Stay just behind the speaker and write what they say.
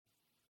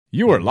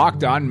You are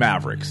Locked On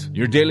Mavericks,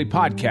 your daily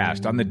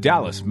podcast on the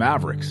Dallas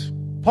Mavericks.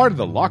 Part of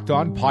the Locked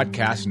On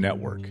Podcast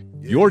Network,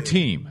 your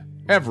team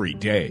every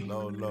day.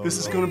 This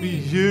is going to be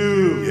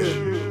huge. Yeah.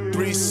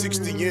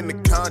 360 in the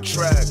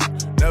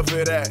contract.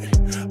 Never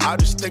that. I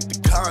just take the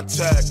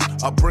contact.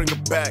 I bring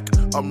it back.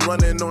 I'm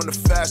running on the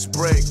fast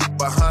break.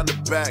 Behind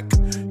the back.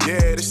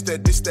 Yeah, this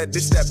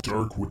that.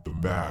 Dirk with the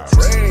Mavs.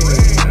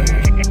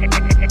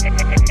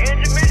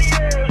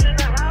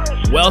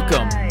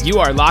 Welcome. You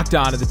are locked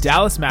on to the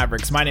Dallas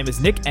Mavericks. My name is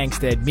Nick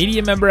Angstead,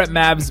 media member at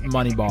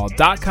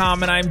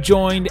MavsMoneyball.com, and I'm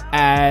joined,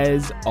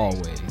 as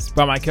always,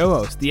 by my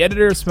co-host, the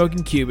editor of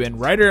Smoking Cuban,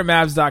 writer at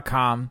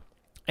Mavs.com,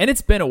 and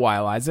it's been a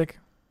while, Isaac.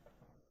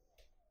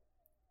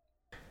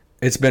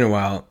 It's been a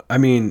while. I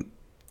mean,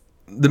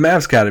 the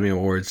Mavs Academy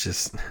Awards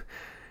just,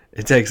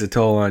 it takes a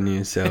toll on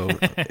you, so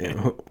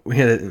we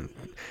had to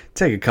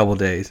take a couple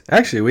days.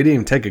 Actually, we didn't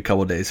even take a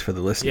couple days for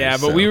the listeners. Yeah,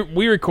 but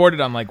we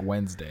recorded on like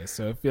Wednesday,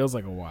 so it feels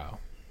like a while.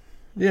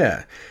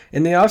 Yeah.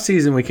 In the off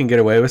season, we can get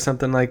away with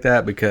something like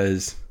that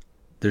because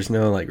there's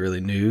no like really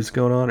news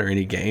going on or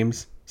any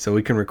games. So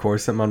we can record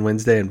something on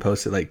Wednesday and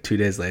post it like 2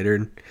 days later.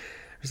 And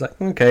it's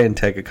like, okay, and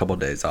take a couple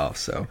days off.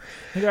 So,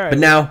 right, but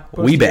now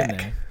we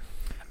back.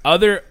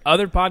 Other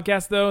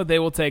podcasts though, they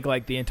will take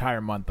like the entire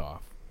month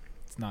off.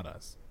 It's not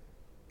us.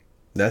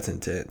 That's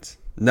intense.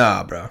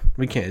 Nah, bro,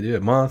 we can't do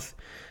a month.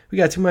 We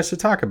got too much to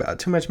talk about.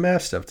 Too much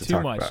Mav stuff to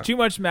talk about. Too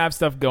much Mav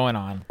stuff going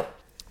on.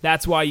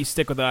 That's why you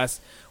stick with us.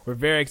 We're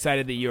very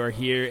excited that you are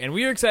here, and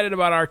we are excited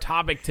about our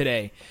topic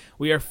today.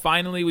 We are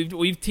finally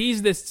we've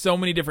teased this so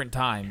many different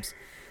times,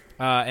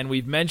 and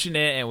we've mentioned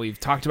it and we've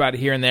talked about it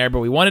here and there, but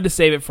we wanted to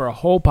save it for a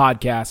whole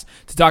podcast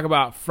to talk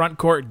about front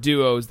court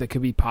duos that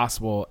could be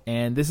possible.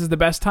 And this is the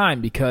best time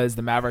because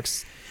the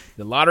Mavericks,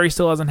 the lottery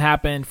still hasn't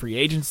happened, free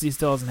agency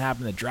still hasn't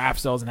happened, the draft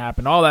still hasn't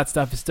happened, all that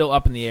stuff is still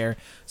up in the air.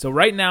 So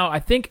right now, I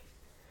think,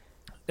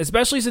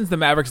 especially since the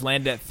Mavericks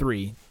landed at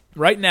 3.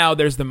 Right now,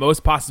 there's the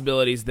most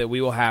possibilities that we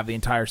will have the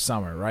entire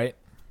summer, right?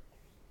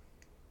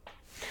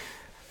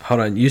 Hold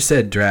on. You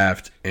said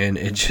draft, and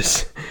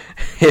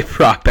it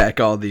brought back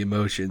all the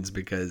emotions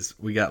because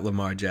we got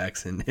Lamar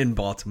Jackson in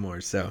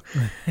Baltimore. So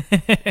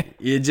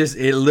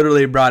it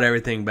literally brought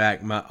everything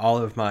back, all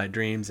of my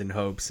dreams and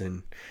hopes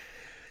and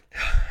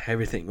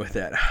everything with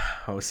that.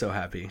 I was so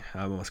happy.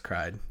 I almost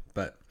cried.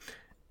 But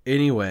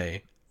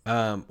anyway,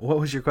 what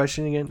was your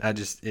question again?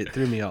 It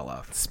threw me all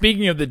off.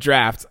 Speaking of the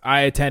draft,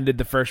 I attended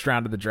the first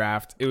round of the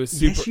draft. It was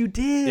super, yes, you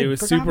did. It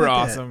was super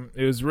awesome.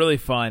 It was really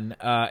fun.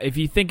 If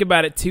you think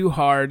about it too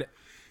hard,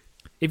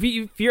 if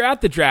you're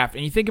at the draft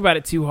and you think about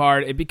it too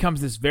hard, it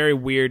becomes this very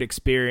weird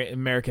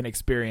American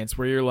experience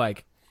where you're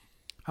like,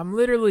 I'm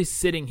literally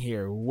sitting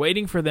here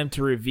waiting for them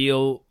to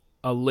reveal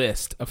a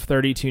list of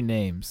 32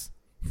 names.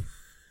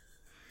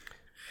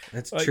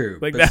 That's true,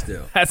 like but that,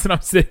 still. That's what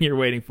I'm sitting here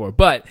waiting for.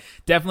 But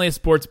definitely a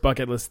sports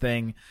bucket list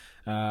thing.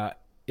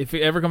 If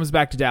it ever comes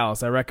back to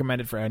Dallas, I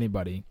recommend it for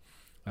anybody.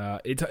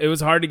 It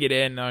was hard to get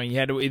in. You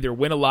had to either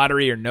win a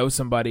lottery or know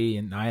somebody,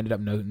 and I ended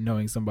up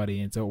knowing somebody,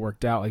 and so it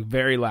worked out like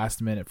very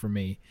last minute for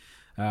me.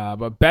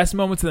 But best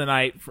moments of the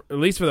night, at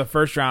least for the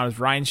first round, was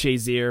Ryan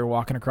Shazier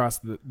walking across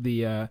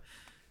the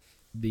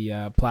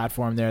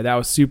platform there. That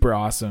was super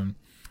awesome.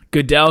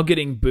 Goodell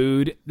getting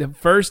booed the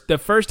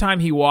first time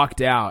he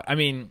walked out. I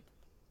mean,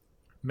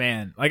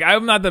 man, like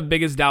I'm not the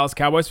biggest Dallas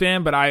Cowboys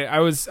fan, but I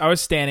was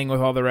standing with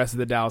all the rest of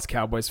the Dallas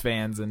Cowboys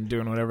fans and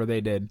doing whatever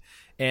they did.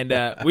 And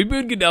we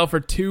booed Goodell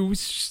for 2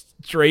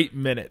 straight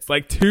minutes,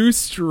 like 2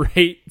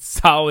 straight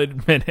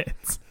solid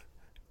minutes.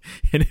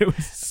 And it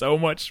was so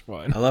much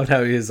fun. I loved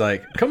how he was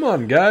like, come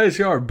on, guys,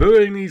 you are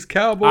booing these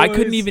Cowboys. I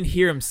couldn't even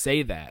hear him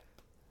say that.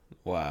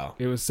 Wow.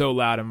 It was so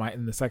loud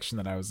in the section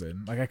that I was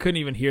in. Like I couldn't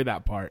even hear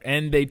that part.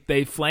 And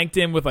they flanked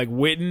him with like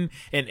Witten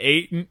and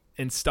Ayton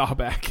and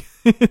Staubach.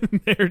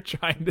 They're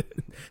trying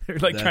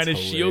to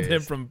shield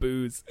him from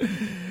boos.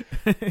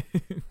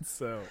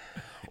 So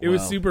it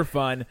was super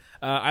fun.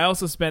 I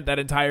also spent that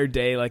entire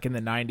day like in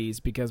the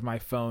 90s because my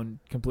phone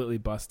completely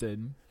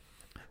busted.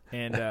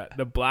 And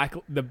the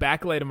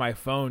backlight of my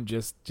phone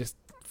just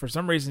for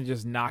some reason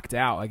just knocked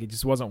out. Like it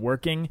just wasn't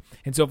working.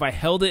 And so if I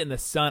held it in the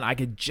sun, I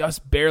could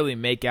just barely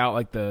make out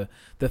like the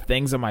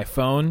things on my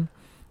phone.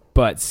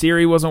 But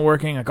Siri wasn't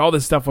working. Like all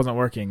this stuff wasn't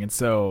working. And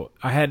so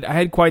I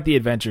had quite the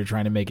adventure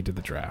trying to make it to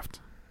the draft.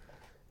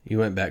 You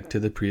went back to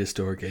the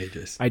prehistoric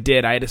ages. I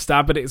did. I had to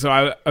stop it. So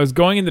I was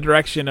going in the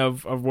direction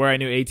of where I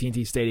knew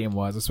AT&T Stadium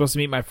was. I was supposed to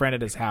meet my friend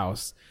at his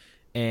house.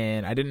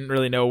 And I didn't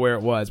really know where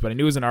it was, but I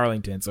knew it was in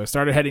Arlington, so I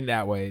started heading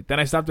that way. Then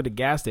I stopped at a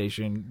gas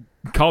station,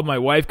 called my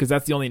wife because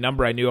that's the only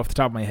number I knew off the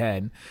top of my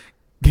head.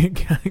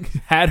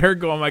 Had her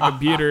go on my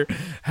computer,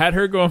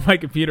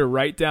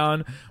 write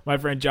down my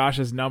friend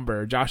Josh's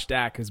number, Josh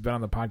Stack, who's been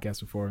on the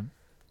podcast before.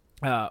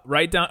 I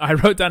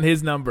wrote down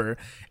his number,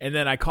 and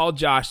then I called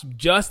Josh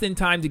just in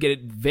time to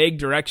get vague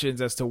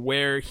directions as to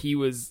where he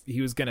was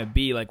gonna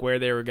be, like where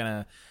they were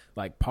gonna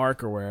like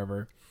park or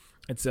wherever.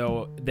 And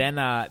so then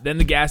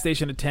the gas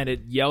station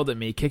attendant yelled at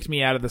me, kicked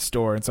me out of the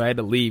store, and so I had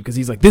to leave because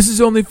he's like, "This is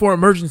only for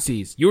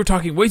emergencies. You were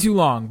talking way too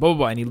long." Blah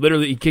blah blah.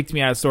 And he kicked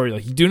me out of the store. He's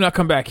like, "You do not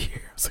come back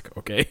here." I was like,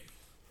 "Okay."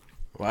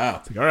 Wow.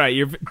 It's like, all right,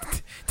 you're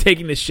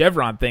taking the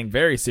Chevron thing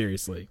very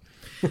seriously.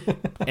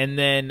 And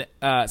then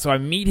so I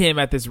meet him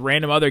at this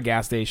random other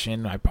gas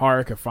station. I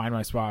park, I find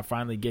my spot, I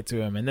finally get to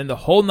him. And then the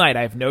whole night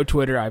I have no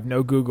Twitter, I have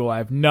no Google, I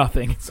have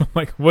nothing. So I'm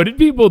like, what did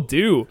people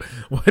do?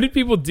 What did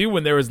people do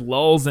when there was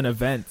lulls and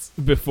events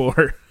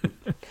before?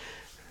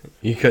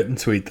 You couldn't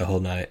tweet the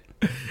whole night.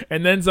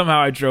 And then somehow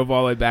I drove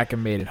all the way back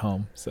and made it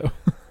home. So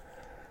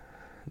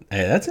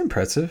Hey, that's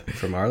impressive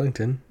from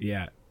Arlington.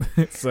 yeah.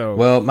 So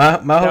Well, my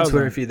whole was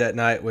Twitter nice. feed that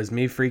night was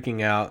me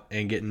freaking out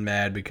and getting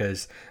mad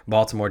because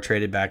Baltimore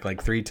traded back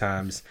like 3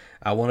 times.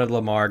 I wanted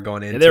Lamar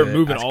going into they were it.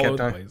 moving I just all kept over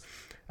the on- place.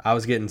 I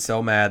was getting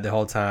so mad the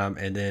whole time,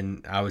 and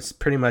then I was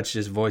pretty much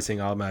just voicing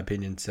all my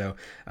opinions. So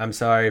I'm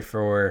sorry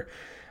for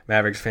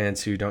Mavericks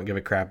fans who don't give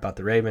a crap about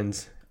the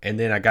Ravens. And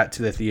then I got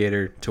to the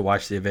theater to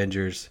watch the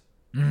Avengers.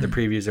 The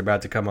previews are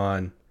about to come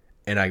on,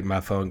 and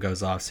my phone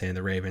goes off saying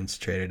the Ravens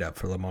traded up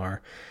for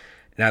Lamar.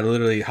 And I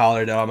literally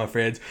hollered at all my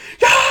friends,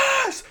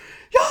 "Yes!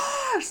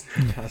 Yes!"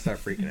 I start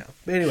freaking out.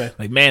 But anyway,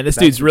 Like, man, this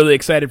dude's really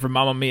excited for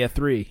Mamma Mia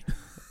 3.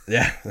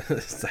 yeah.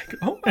 It's like,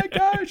 oh my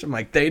gosh. I'm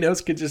like,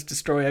 Thanos could just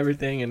destroy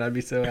everything, and I'd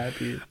be so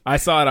happy. I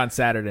saw it on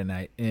Saturday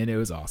night, and it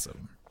was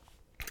awesome.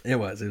 It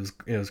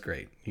was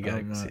great. You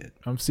gotta go see it.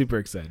 I'm super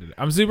excited.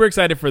 I'm super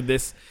excited for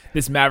this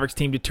Mavericks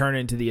team to turn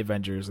into the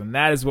Avengers, and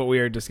that is what we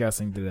are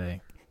discussing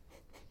today.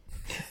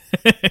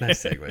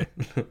 Nice segue.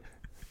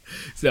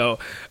 So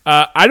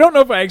I don't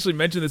know if I actually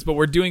mentioned this, but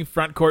we're doing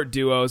front court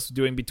duos,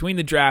 doing between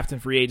the draft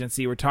and free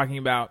agency. We're talking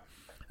about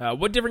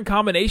what different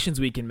combinations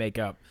we can make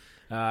up.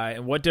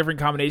 And what different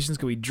combinations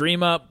can we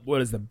dream up?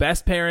 What is the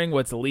best pairing?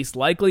 What's the least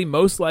likely?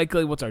 Most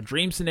likely? What's our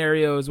dream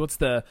scenarios? What's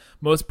the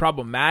most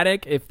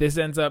problematic? If this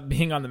ends up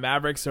being on the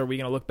Mavericks, are we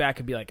going to look back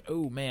and be like,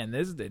 oh, man,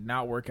 this did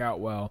not work out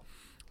well?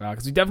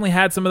 Because we definitely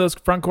had some of those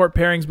front court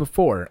pairings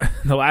before.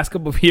 The last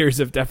couple of years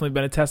have definitely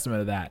been a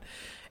testament to that.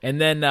 And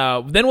then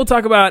we'll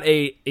talk about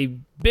a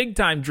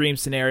big-time dream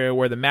scenario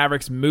where the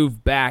Mavericks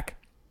move back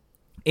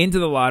into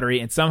the lottery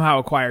and somehow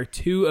acquire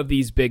 2 of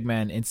these big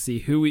men and see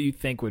who you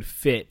think would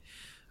fit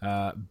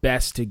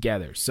best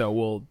together. So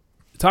we'll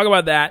talk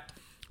about that.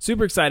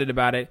 Super excited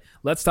about it.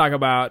 Let's talk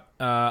about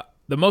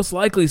the most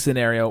likely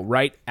scenario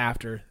right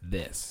after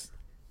this.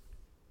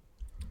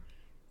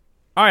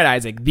 All right,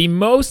 Isaac, the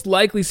most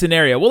likely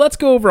scenario. Well, let's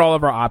go over all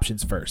of our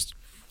options first.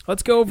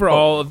 Let's go over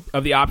all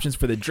of the options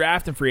for the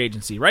draft and free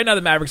agency. Right now,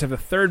 the Mavericks have the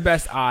 3rd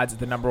best odds at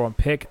the number 1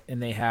 pick,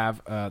 and they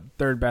have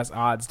 3rd best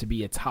odds to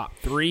be a top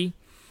 3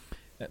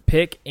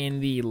 pick in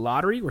the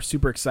lottery. We're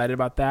super excited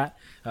about that.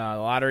 The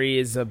lottery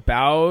is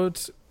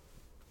about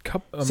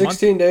a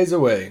 16 month. days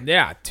away.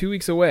 Yeah, 2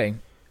 weeks away.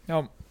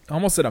 No,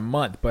 almost at a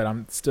month, but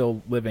I'm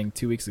still living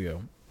 2 weeks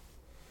ago.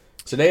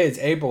 Today is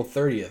April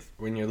 30th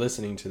when you're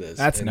listening to this.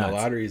 That's and nuts. the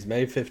lottery is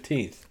May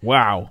 15th.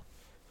 Wow.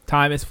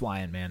 Time is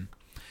flying, man.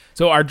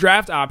 So our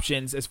draft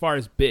options as far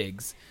as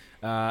bigs,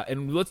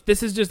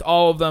 this is just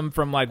all of them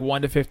from like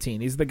 1 to 15.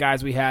 These are the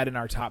guys we had in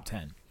our top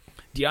 10.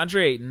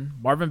 DeAndre Ayton,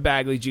 Marvin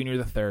Bagley Jr.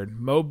 III,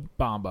 Mo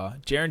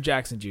Bamba, Jaren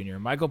Jackson Jr.,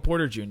 Michael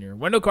Porter Jr.,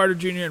 Wendell Carter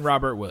Jr., and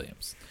Robert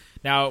Williams.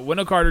 Now,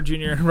 Wendell Carter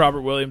Jr. and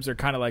Robert Williams are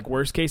kind of like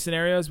worst case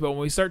scenarios, but when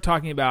we start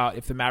talking about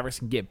if the Mavericks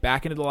can get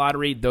back into the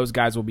lottery, those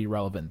guys will be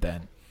relevant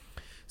then.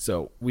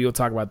 So we will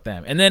talk about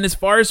them. And then as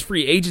far as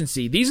free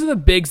agency, these are the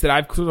bigs that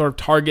I've sort of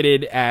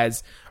targeted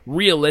as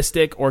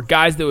realistic or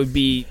guys that would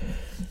be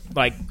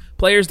like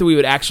players that we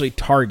would actually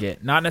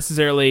target. Not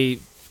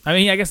necessarily,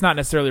 I guess not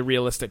necessarily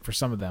realistic for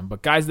some of them,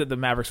 but guys that the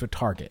Mavericks would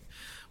target.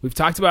 We've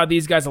talked about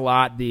these guys a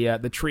lot,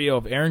 the trio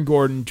of Aaron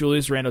Gordon,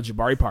 Julius Randle,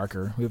 Jabari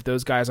Parker. We have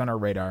those guys on our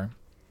radar.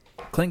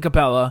 Clint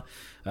Capella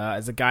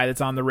is a guy that's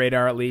on the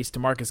radar at least.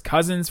 DeMarcus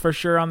Cousins for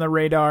sure on the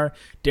radar.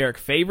 Derek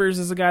Favors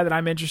is a guy that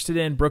I'm interested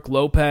in. Brooke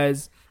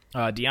Lopez,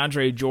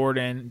 DeAndre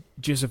Jordan,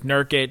 Jusuf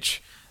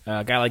Nurkic,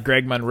 a guy like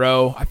Greg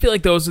Monroe. I feel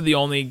like those are the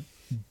only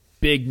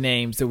big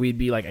names that we'd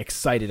be like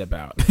excited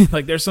about.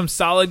 Like there's some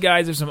solid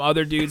guys. There's some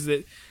other dudes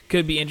that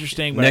could be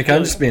interesting. But Nick,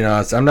 I'm just being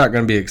honest. I'm not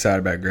going to be excited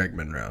about Greg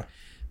Monroe.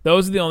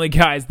 Those are the only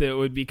guys that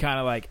would be kind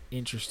of like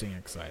interesting and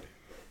exciting.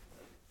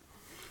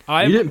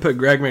 You didn't put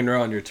Greg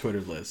Monroe on your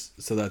Twitter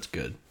list, so that's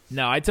good.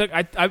 No, I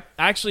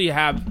actually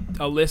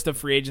have a list of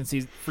free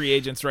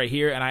agents right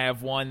here, and I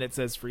have one that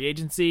says free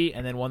agency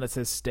and then one that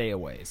says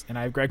stayaways. And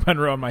I have Greg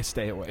Monroe on my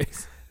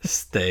stayaways.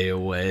 Stay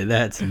away.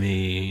 That's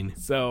mean.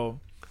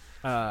 So,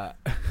 well,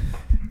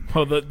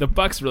 the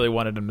Bucks really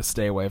wanted him to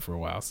stay away for a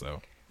while.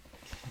 So,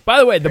 by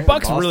the way, the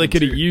Bucks Boston really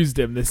could have too. used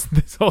him this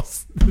whole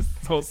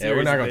series. Yeah,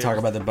 we're not going of to talk games.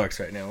 about the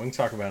Bucks right now. We can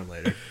talk about them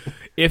later.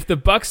 If the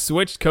Bucks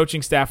switched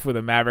coaching staff with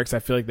the Mavericks, I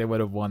feel like they would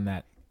have won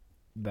that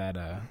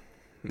Yeah,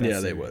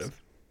 series. they would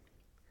have.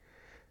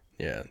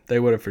 Yeah, they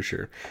would have for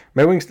sure.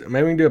 Maybe we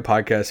can do a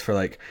podcast for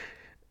like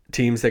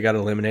teams that got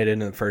eliminated in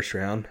the first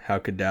round. How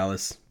could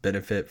Dallas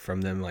benefit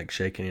from them like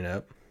shaking it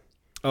up?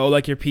 Oh,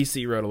 like your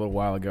PC wrote a little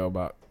while ago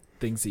about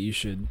things that you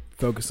should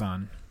focus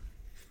on.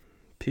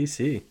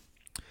 PC.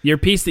 Your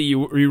piece that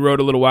you wrote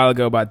a little while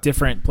ago about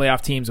different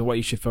playoff teams and what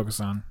you should focus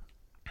on.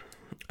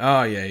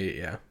 Oh,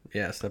 yeah,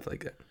 stuff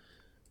like that.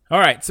 All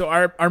right, so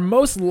our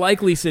most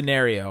likely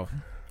scenario,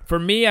 for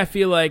me, I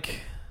feel like,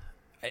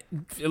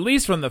 at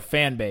least from the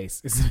fan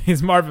base,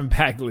 is Marvin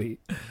Bagley.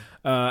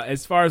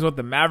 As far as what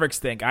the Mavericks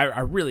think, I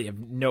really have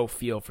no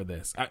feel for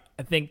this.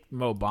 I think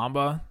Mo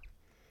Bamba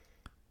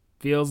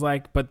feels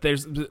like, but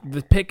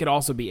the pick could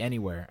also be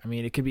anywhere. I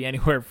mean, it could be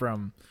anywhere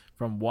from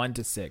 1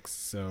 to 6.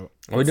 So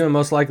are we doing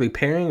most likely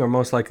pairing or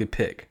most likely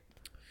pick?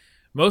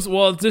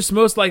 Just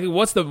most likely.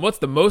 What's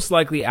the most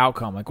likely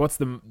outcome? Like, what's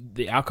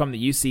the outcome that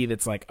you see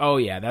that's like, oh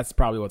yeah, that's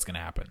probably what's going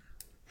to happen.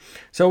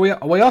 So we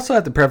also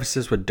have to preface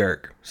this with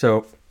Dirk.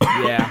 So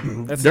yeah,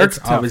 Dirk's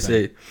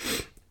obviously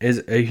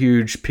is a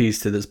huge piece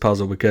to this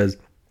puzzle because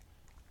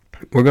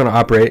we're going to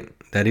operate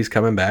that he's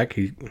coming back.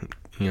 He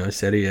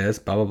said he is,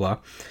 blah blah blah.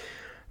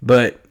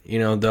 But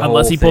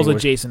unless he pulls a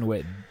Jason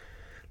Witten.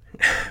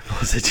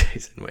 Pulls a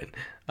Jason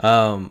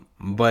Witten.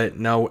 But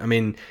no, I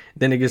mean,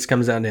 then it just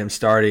comes down to him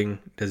starting.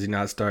 Does he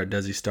not start?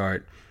 Does he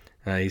start?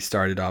 He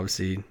started,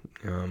 obviously,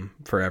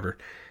 forever.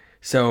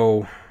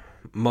 So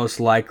most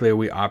likely are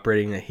we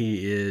operating that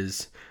he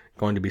is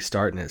going to be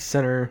starting at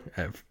center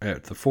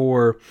at the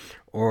 4,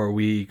 or are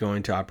we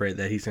going to operate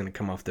that he's going to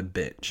come off the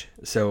bench?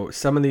 So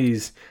some of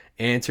these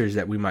answers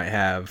that we might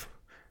have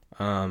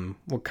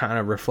will kind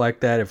of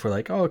reflect that. If we're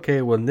like, oh,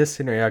 okay, well, in this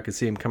scenario, I could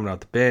see him coming off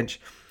the bench.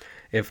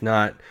 If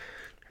not,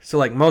 so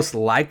like most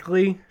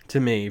likely to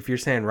me, if you're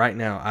saying right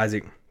now,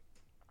 Isaac,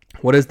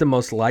 what is the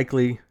most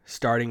likely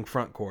starting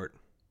front court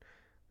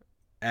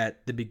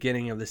at the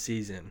beginning of the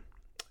season?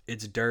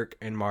 It's Dirk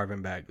and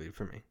Marvin Bagley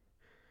for me.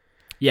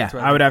 Yeah,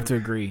 I would have to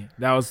agree.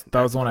 That was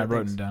the one I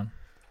wrote down.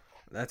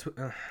 That's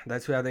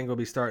who I think will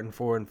be starting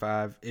 4 and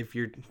 5. If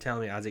you're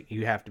telling me, Isaac,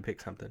 you have to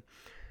pick something.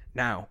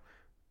 Now,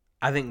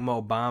 I think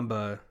Mo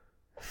Bamba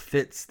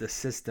fits the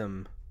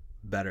system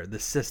better. The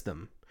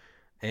system,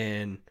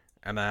 and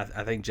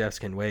I think Jeff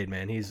Skin-Wade,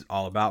 man, he's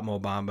all about Mo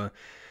Bamba,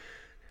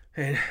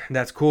 and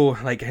that's cool.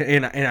 Like,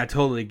 and I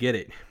totally get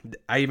it.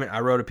 I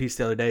wrote a piece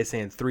the other day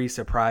saying 3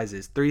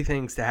 surprises, 3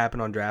 things to happen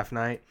on draft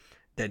night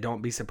that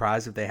don't be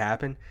surprised if they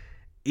happen.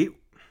 It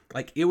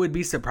would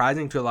be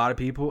surprising to a lot of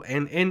people,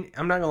 and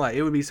I'm not gonna lie,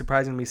 it would be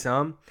surprising to me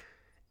some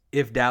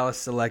if Dallas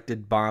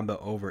selected Bamba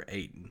over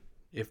Ayton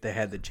if they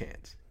had the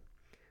chance.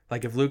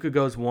 Like if Luka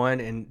goes 1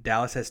 and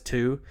Dallas has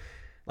 2.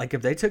 Like,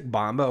 if they took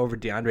Bamba over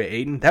DeAndre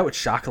Ayton, that would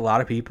shock a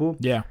lot of people.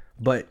 Yeah.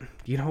 But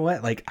you know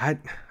what? Like,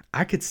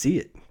 I could see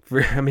it.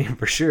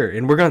 For sure.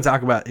 And we're going to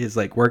talk about his,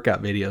 like,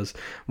 workout videos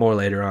more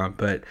later on.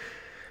 But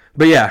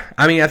yeah,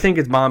 I mean, I think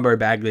it's Bamba or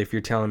Bagley if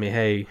you're telling me,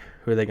 hey,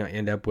 who are they going to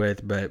end up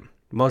with? But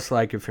most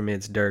likely for me,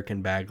 it's Dirk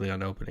and Bagley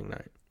on opening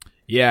night.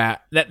 Yeah,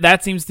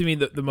 that seems to me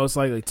the most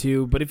likely,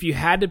 too. But if you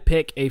had to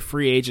pick a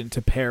free agent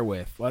to pair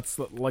with, let's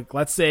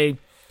say,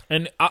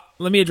 and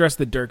let me address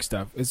the Dirk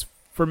stuff, is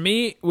for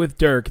me, with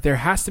Dirk, there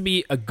has to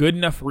be a good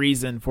enough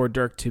reason for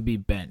Dirk to be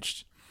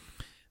benched.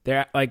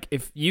 There, like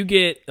if you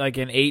get like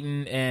an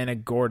Ayton and a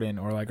Gordon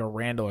or like a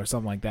Randall or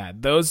something like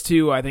that, those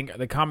two, I think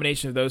the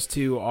combination of those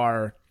two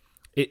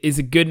is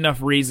a good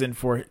enough reason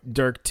for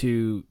Dirk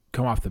to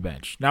come off the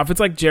bench. Now, if it's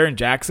like Jaren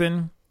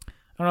Jackson, I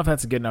don't know if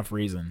that's a good enough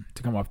reason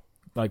to come off,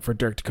 like for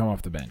Dirk to come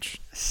off the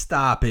bench.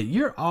 Stop it!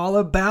 You're all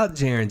about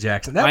Jaren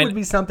Jackson. That would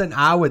be something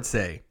I would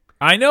say.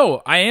 I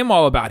know I am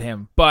all about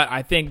him, but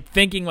I think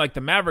thinking like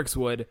the Mavericks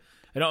would,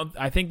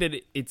 I think that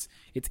it's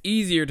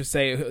easier to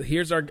say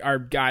here's our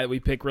guy that we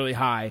pick really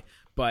high,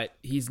 but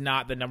he's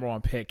not the number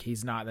 1 pick.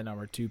 He's not the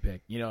number 2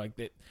 pick. Like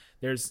that.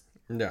 There's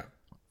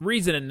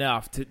reason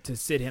enough to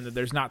sit him that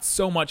there's not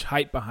so much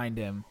hype behind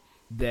him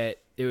that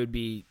it would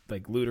be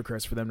like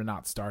ludicrous for them to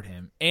not start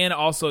him. And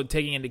also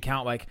taking into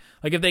account like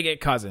if they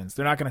get Cousins,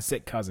 they're not going to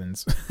sit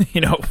Cousins,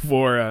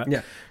 for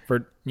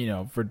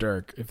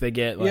Dirk. If they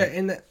get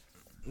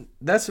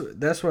that's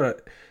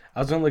what I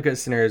was going to look at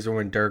scenarios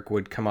when Dirk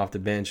would come off the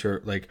bench,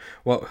 or like,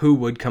 well, who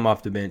would come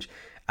off the bench.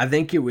 I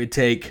think it would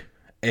take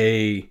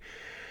there's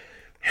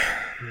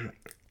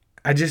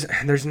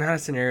not a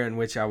scenario in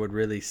which I would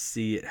really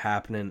see it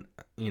happening,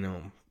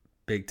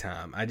 big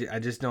time. I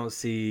just don't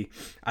see,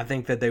 I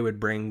think that they would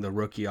bring the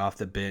rookie off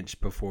the bench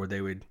before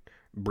they would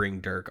bring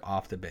Dirk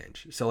off the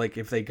bench. So like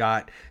if they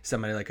got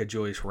somebody like a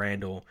Julius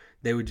Randle,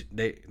 they're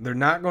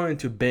not going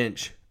to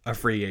bench a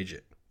free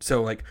agent.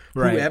 So, like,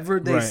 whoever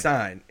they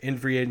sign in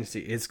free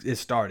agency is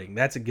starting.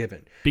 That's a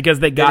given. Because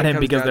they got him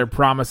because they're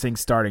promising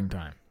starting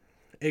time.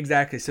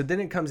 Exactly. So then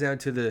it comes down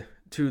to the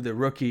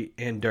rookie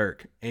and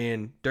Dirk.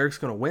 And Dirk's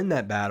going to win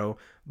that battle,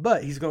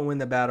 but he's going to win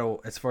the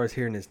battle as far as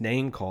hearing his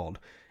name called.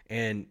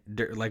 And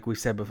Dirk, like we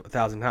said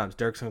 1,000 times,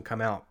 Dirk's going to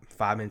come out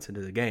 5 minutes into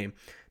the game.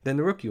 Then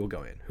the rookie will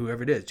go in,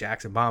 whoever it is,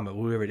 Jackson, Bamba,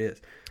 whoever it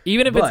is.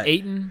 It's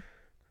Ayton.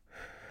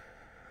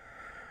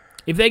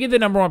 If they get the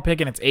number 1 pick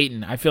and it's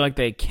Ayton, I feel like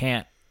they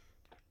can't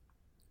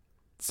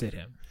sit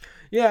him.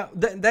 Yeah,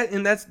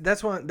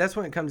 that's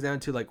when it comes down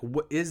to, like,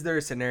 what is there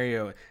a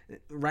scenario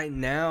right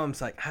now? I'm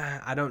just like,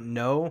 I don't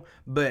know,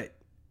 but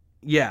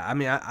yeah, I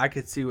mean, I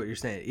could see what you're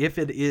saying. If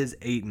it is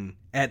Ayton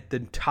at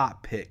the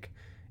top pick,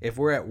 if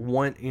we're at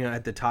one,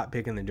 at the top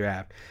pick in the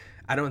draft,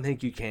 I don't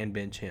think you can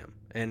bench him.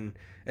 And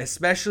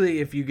especially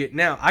if you get,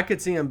 now I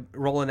could see him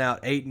rolling out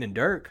Ayton and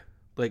Dirk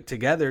like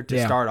together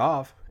to start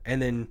off,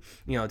 and then,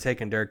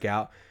 taking Dirk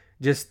out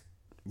just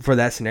for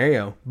that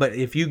scenario. But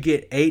if you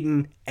get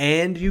Ayton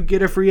and you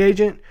get a free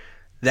agent,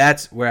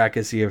 that's where I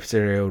could see a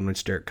scenario in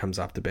which Dirk comes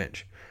off the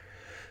bench.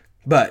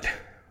 But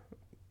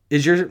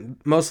is your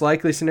most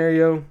likely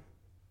scenario?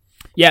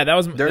 Yeah, that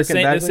was Dirk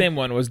the same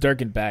one was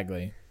Dirk and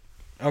Bagley.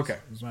 Okay.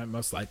 It was my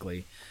most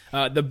likely.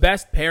 The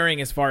best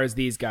pairing as far as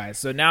these guys.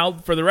 So now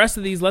for the rest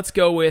of these, let's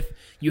go with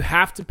you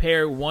have to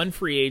pair one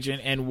free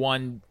agent and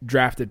one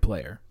drafted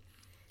player.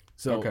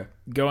 So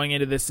going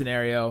into this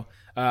scenario,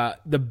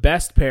 the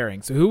best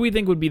pairing. So who we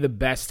think would be the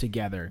best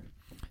together?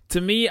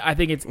 To me, I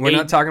think it's We're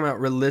not talking about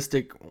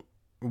realistic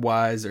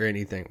wise or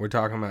anything. We're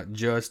talking about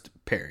just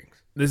pairings.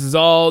 This is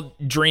all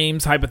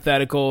dreams,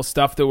 hypothetical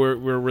stuff that we're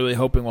really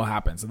hoping will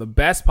happen. So the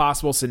best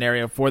possible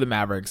scenario for the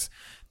Mavericks,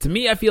 to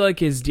me, I feel like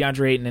is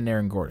DeAndre Ayton and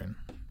Aaron Gordon.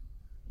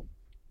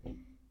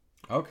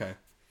 Okay.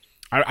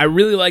 I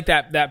really like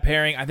that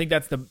pairing. I think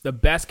that's the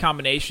best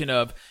combination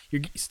of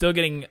you're still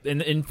getting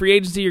in free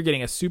agency. You're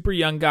getting a super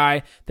young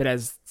guy that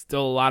has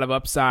still a lot of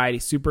upside.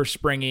 He's super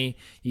springy.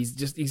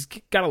 He's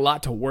got a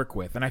lot to work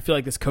with, and I feel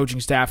like this coaching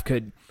staff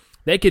could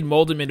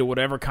mold him into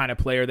whatever kind of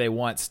player they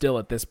want still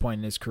at this point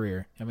in his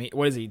career. I mean,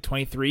 what is he,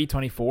 23,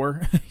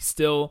 24? He's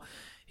still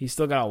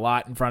got a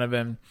lot in front of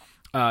him.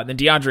 Then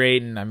DeAndre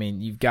Ayton, I mean,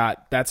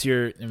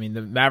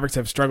 the Mavericks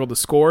have struggled to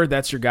score.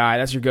 That's your guy.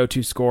 That's your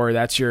go-to scorer.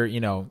 That's your,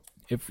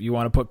 if you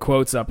want to put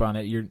quotes up on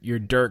it, your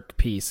Dirk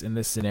piece in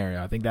this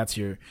scenario. I think that's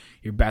your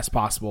best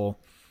possible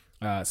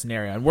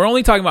scenario. And we're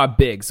only talking about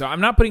big, so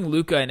I'm not putting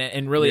Luka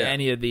in really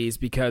any of these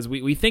because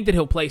we think that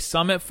he'll play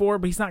some at 4,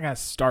 but he's not going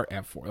to start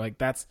at 4. Like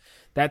that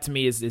to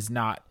me is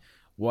not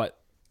what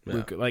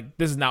Luka, like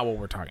this is not what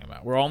we're talking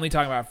about. We're only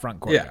talking about front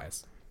court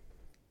guys.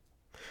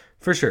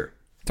 For sure.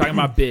 Talking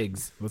about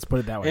bigs. Let's put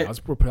it that way.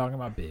 We're talking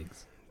about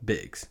bigs.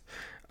 Bigs.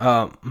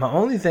 My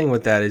only thing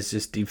with that is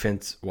just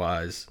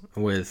defense-wise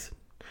with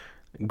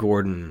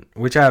Gordon,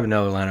 which I have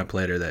another lineup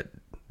later that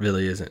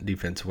really isn't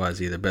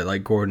defense-wise either, but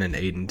like Gordon and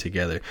Ayton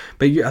together.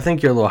 But I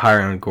think you're a little higher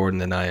on Gordon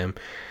than I am.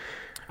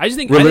 I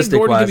think Gordon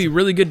could be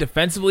really good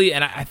defensively,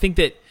 and I think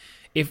that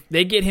if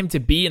they get him to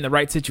be in the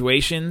right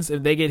situations,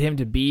 if they get him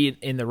to be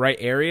in the right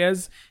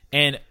areas,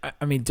 and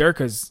I mean, Dirk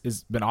has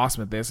been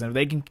awesome at this, and if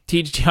they can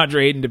teach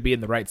DeAndre Ayton to be in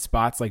the right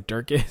spots like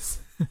Dirk is,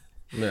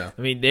 I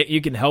mean,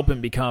 you can help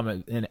him become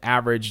an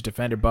average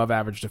defender, above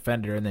average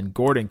defender, and then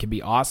Gordon can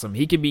be awesome.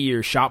 He can be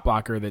your shot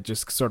blocker that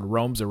just sort of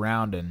roams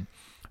around, and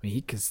I mean,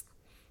 because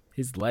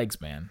his legs,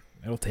 man,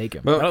 it'll take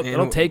him.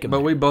 It'll take him.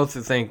 But we both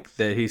think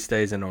that he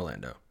stays in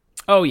Orlando.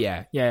 Oh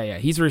yeah.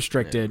 He's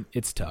restricted. Yeah.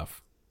 It's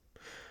tough.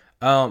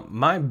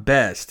 My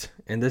best,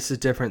 and this is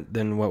different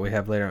than what we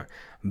have later on,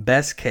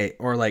 best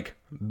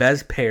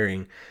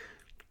pairing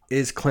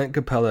is Clint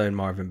Capella and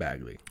Marvin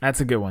Bagley. That's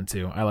a good one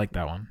too. I like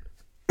that one.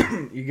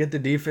 You get the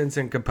defense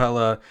in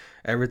Capella,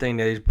 everything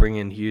that he's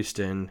bringing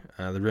Houston,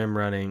 the rim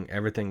running,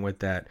 everything with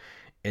that,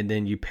 and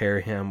then you pair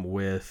him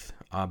with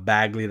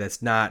Bagley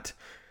that's not,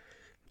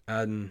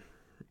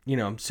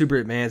 super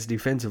advanced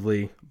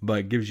defensively,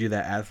 but gives you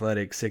that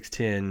athletic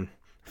 6'10",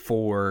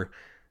 4,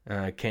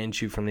 can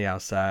shoot from the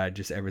outside,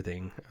 just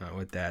everything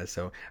with that.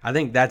 So I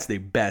think that's the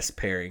best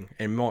pairing.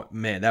 And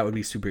man, that would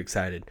be super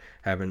excited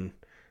having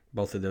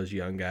both of those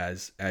young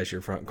guys as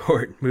your front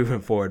court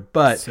moving forward.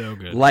 But so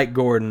good. Like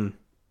Gordon,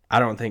 I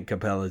don't think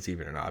Capella is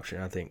even an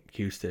option. I think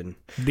Houston,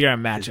 they're going to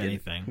match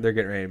anything. They're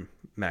getting ready to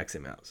max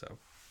him out. So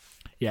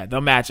yeah,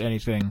 they'll match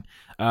anything.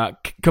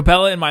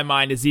 Capella in my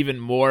mind is even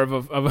more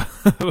of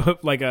a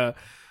like a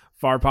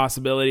far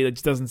possibility that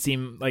just doesn't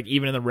seem like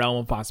even in the realm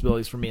of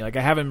possibilities for me. Like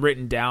I have him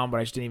written down, but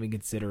I just didn't even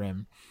consider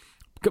him.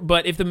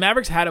 But if the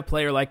Mavericks had a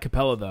player like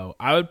Capella, though,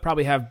 I would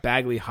probably have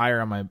Bagley higher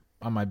on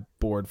my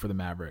board for the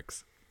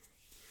Mavericks.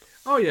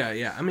 Oh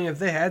yeah. I mean, if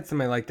they had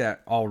somebody like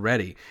that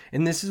already,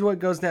 and this is what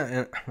goes down,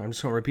 and I'm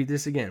just gonna repeat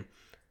this again.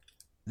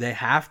 They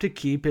have to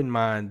keep in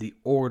mind the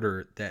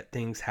order that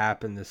things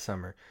happen this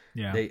summer.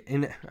 Yeah.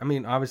 I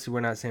mean, obviously we're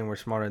not saying we're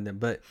smarter than them,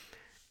 but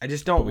I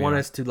just don't want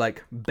us to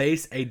like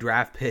base a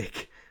draft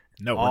pick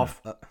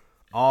off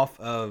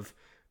of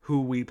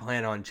who we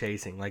plan on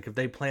chasing. Like if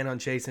they plan on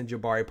chasing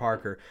Jabari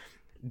Parker,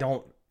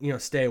 don't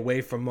stay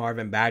away from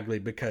Marvin Bagley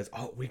because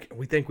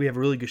we think we have a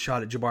really good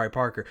shot at Jabari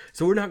Parker,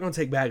 so we're not going to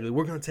take Bagley.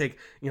 We're going to take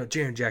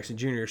Jaren Jackson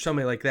Jr. or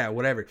somebody like that,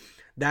 whatever.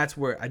 That's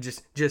where I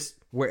just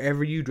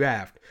wherever you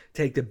draft,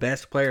 take the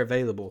best player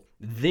available,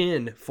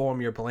 then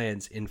form your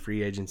plans in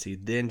free agency,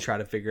 then try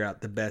to figure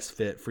out the best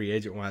fit free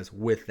agent wise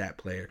with that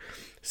player.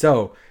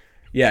 So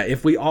yeah,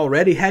 if we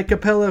already had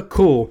Capella,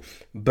 cool,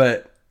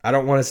 but I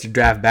don't want us to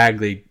draft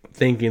Bagley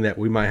thinking that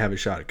we might have a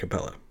shot at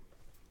Capella.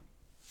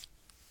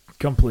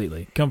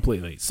 Completely.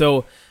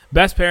 So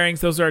best pairings,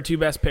 those are our two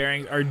best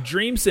pairings. Our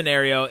dream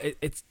scenario,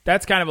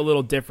 that's kind of a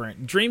little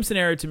different. Dream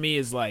scenario to me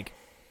is like,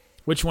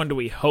 which one do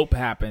we hope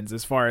happens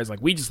as far as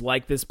like we just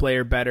like this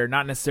player better?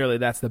 Not necessarily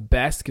that's the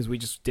best because we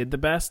just did the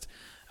best.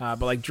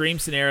 But like dream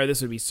scenario,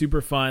 this would be super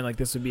fun. Like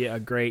this would be a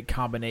great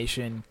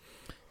combination.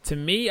 To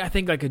me, I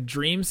think like a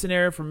dream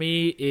scenario for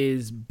me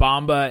is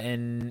Bamba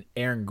and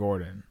Aaron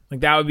Gordon. Like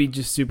that would be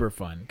just super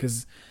fun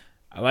because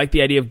I like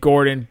the idea of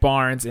Gordon,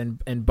 Barnes, and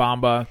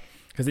Bamba.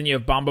 Because then you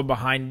have Bamba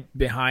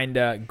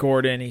behind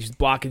Gordon. He's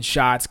blocking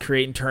shots,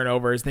 creating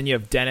turnovers. Then you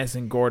have Dennis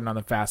and Gordon on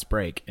the fast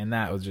break, and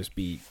that'd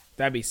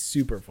be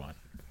super fun.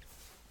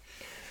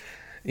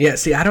 Yeah,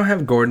 see, I don't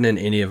have Gordon in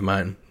any of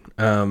mine.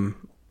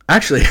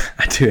 Actually,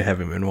 I do have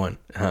him in one.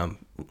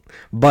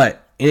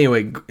 But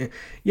anyway,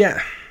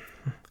 yeah,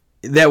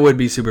 that would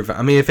be super fun.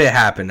 I mean, if it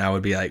happened, I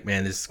would be like,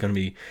 man, this is going to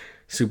be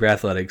super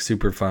athletic,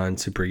 super fun,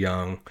 super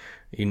young.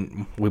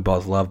 We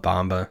both love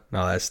Bamba and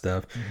all that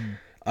stuff.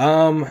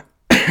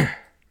 Mm-hmm.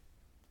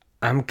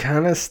 I'm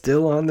kind of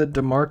still on the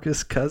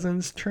DeMarcus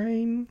Cousins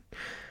train.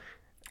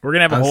 We're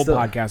going to have a whole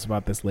podcast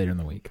about this later in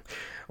the week.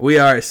 We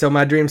are. So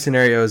my dream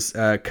scenario is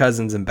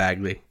Cousins and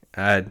Bagley.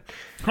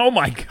 Oh,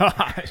 my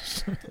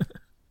gosh.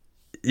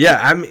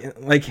 Yeah, I mean,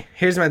 like,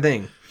 here's my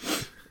thing.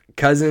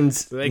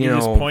 Cousins, so they can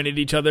just point at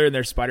each other in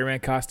their Spider-Man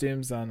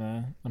costumes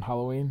on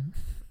Halloween.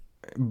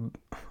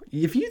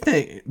 If you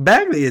think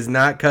Bagley is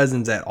not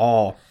Cousins at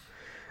all,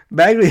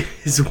 Bagley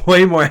is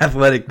way more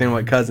athletic than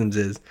what Cousins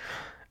is.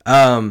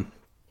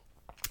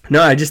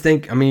 No, I just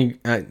think, I mean,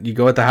 you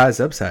go with the highest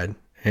upside.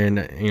 And,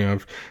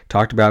 I've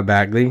talked about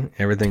Bagley,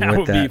 everything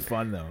with that. That would be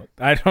fun, though.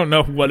 I don't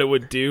know what it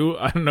would do.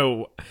 I don't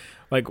know,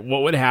 like,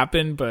 what would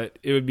happen, but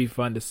it would be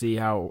fun to see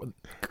how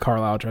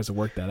Carlisle tries to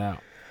work that out.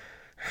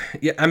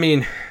 Yeah, I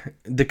mean,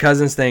 the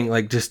Cousins thing,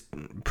 like, just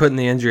putting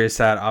the injury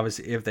aside,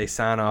 obviously, if they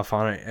sign off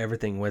on it,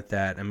 everything with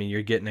that, I mean,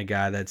 you're getting a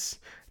guy that's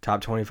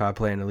top 25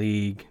 player in the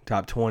league,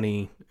 top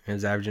 20, he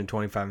was averaging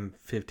 25,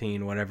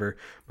 15, whatever,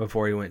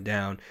 before he went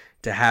down.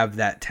 To have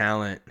that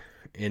talent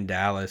in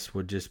Dallas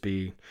would just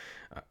be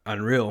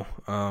unreal.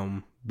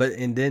 And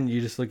then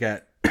you just look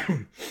at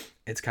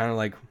it's kind of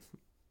like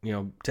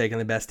taking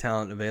the best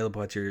talent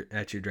available at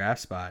your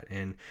draft spot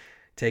and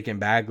taking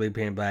Bagley,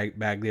 paying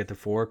Bagley at the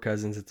 4,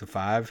 Cousins at the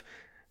 5.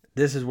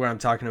 This is where I'm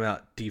talking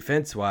about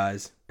defense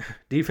wise,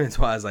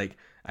 like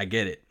I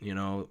get it,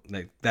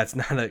 like that's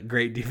not a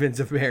great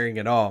defensive pairing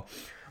at all,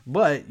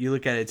 but you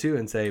look at it too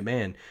and say,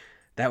 man,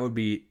 that would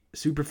be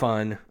super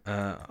fun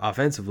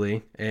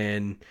offensively.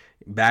 And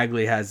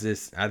Bagley has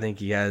this, I think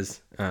he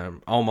has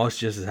almost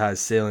just as high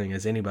ceiling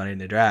as anybody in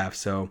the draft.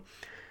 So,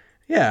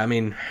 yeah, I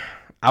mean,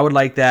 I would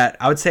like that.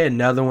 I would say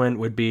another one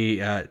would be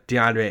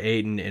DeAndre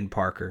Ayton and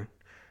Parker.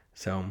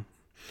 So,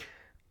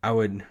 I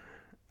would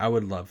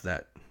love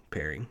that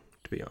pairing,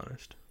 to be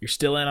honest. You're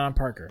still in on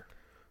Parker?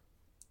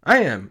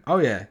 I am. Oh,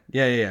 yeah.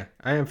 Yeah.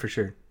 I am for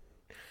sure.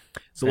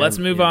 So let's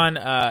move on.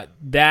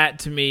 That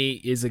to me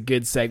is a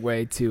good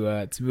segue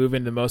to move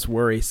into the most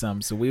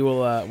worrisome. So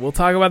we'll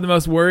talk about the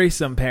most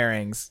worrisome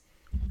pairings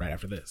right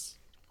after this.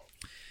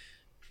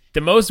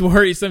 The most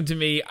worrisome to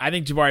me, I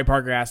think Jabari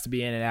Parker has to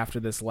be in it after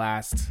this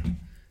last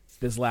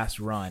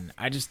run.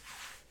 I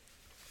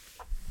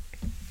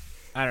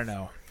don't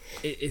know.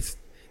 It's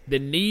the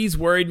knees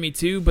worried me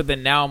too, but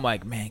then now I'm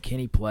like, man, can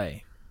he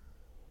play?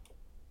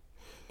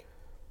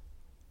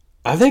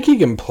 I think he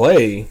can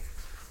play.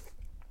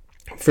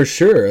 For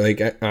sure.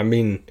 Like, I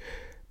mean,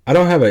 I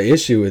don't have an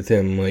issue with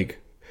him, like,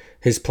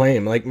 his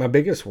playing. Like, my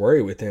biggest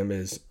worry with him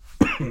is,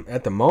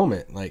 at the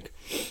moment, like,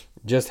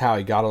 just how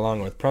he got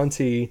along with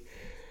Prunty,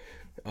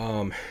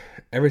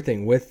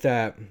 everything with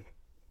that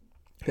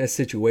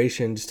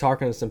situation. Just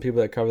talking to some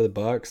people that cover the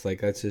Bucks, like,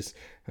 that's just,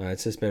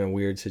 it's just been a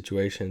weird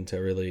situation to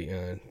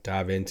really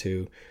dive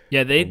into.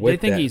 Yeah, they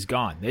think he's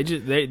gone. They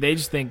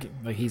just think,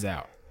 like, he's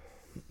out.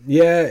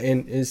 Yeah,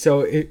 and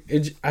so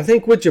I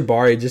think with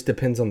Jabari, it just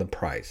depends on the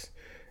price.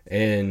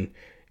 And,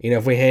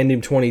 if we hand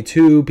him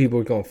 22, people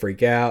are going to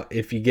freak out.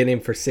 If you get him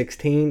for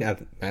 16,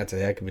 that's a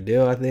heck of a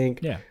deal, I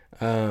think. Yeah.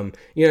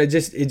 It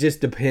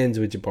just depends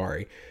with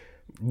Jabari.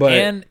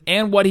 But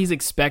and what he's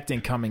expecting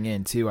coming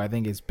in, too, I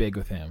think is big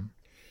with him.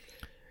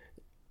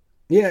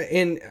 Yeah,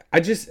 and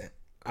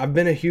I've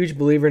been a huge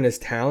believer in his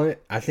talent.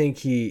 I think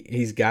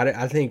he's got it.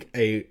 I think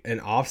an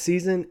off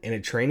season and a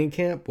training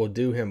camp will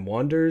do him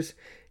wonders.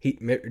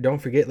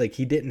 Don't forget, like,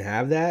 he didn't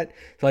have that.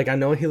 So, like, I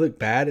know he looked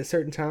bad at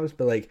certain times,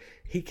 but, like,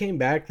 he came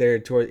back there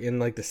in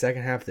like the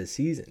second half of the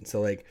season. So,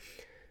 like,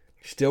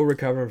 still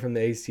recovering from the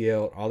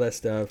ACL, all that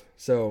stuff.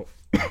 So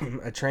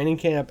a training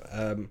camp,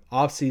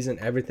 off season,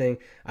 everything,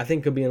 I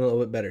think could be in a little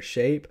bit better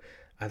shape.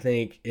 I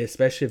think,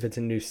 especially if it's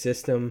a new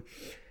system.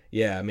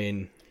 Yeah, I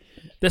mean,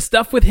 the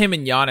stuff with him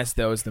and Giannis,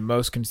 though, is the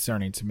most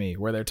concerning to me,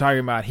 where they're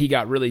talking about he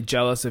got really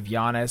jealous of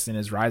Giannis and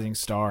his rising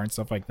star and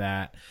stuff like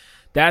that.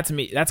 That, to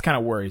me, that's kind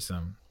of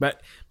worrisome.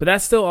 But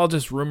that's still all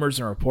just rumors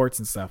and reports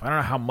and stuff. I don't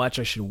know how much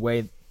I should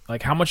weigh.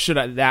 Like, how much should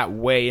that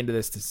weigh into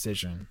this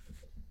decision?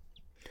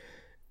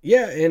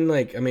 Yeah, and,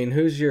 like, I mean,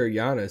 who's your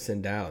Giannis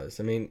in Dallas?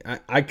 I mean,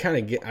 I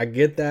kind of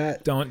get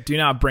that. Do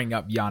not bring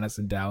up Giannis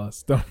in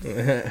Dallas. Don't.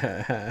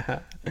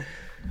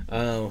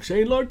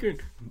 Shane Larkin.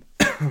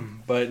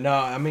 But no,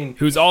 I mean,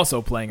 who's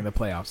also playing in the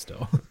playoffs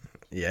still.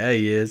 Yeah,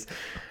 he is.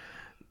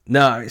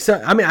 No,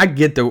 so I mean, I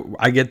get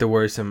the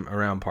worrisome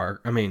around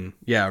Parker. I mean,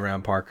 yeah,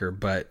 around Parker,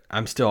 but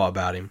I'm still all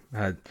about him.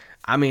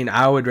 I mean,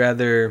 I'd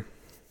rather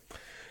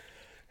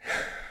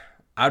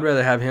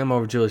have him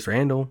over Julius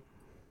Randle.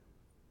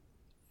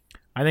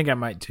 I think I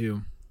might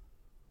too.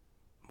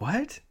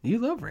 What? You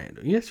love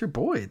Randle? Yes, your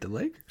boy at the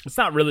Lakers. It's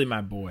not really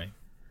my boy.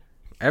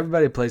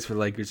 Everybody who plays for the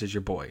Lakers is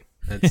your boy.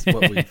 That's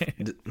what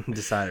we've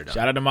decided on.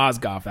 Shout out to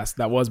Mozgov.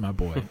 That was my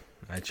boy.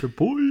 That's your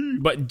boy.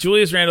 But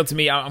Julius Randle, to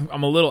me,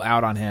 I'm a little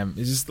out on him.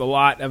 It's just a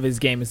lot of his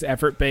game is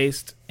effort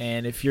based,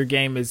 and if your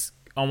game is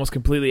almost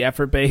completely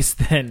effort based,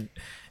 then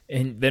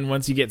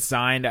once you get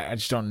signed, I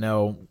just don't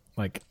know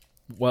like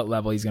what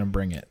level he's going to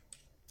bring it.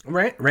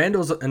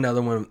 Randall's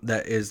another one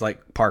that is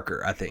like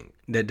Parker. I think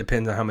that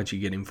depends on how much you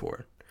get him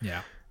for.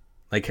 Yeah.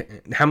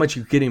 Like how much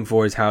you get him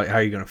for is how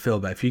you're going to feel.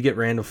 But if you get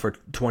Randall for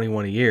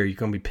 21 a year, you're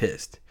going to be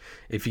pissed.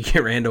 If you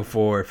get Randall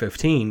for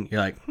 15, you're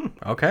like,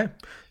 okay,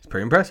 it's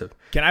pretty impressive.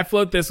 Can I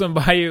float this one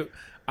by you?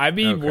 I'd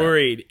be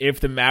worried if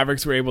the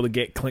Mavericks were able to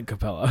get Clint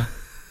Capella.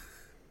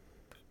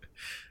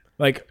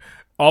 Like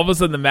all of a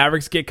sudden the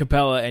Mavericks get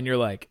Capella and you're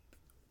like,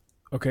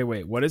 okay,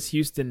 wait, what does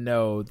Houston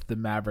know that the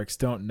Mavericks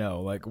don't know?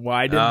 Like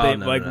why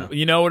didn't they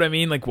you know what I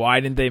mean? Like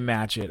why didn't they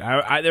match it?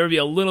 There would be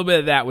a little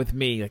bit of that with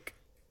me. Like,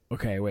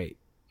 okay, wait,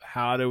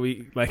 how did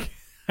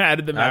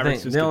the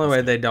Mavericks? I think the only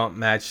way they don't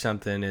match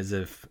something is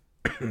if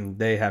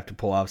they have to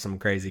pull off some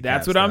crazy.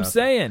 That's what I'm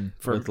saying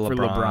for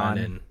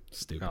LeBron and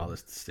stupid. All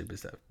this stupid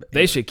stuff. But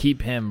they should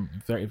keep him.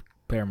 If they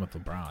pair him with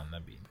LeBron,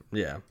 that'd be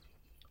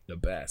the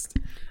best.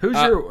 Who's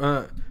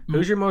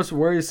your most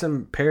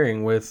worrisome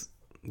pairing with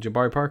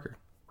Jabari Parker?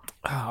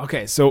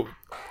 Okay, so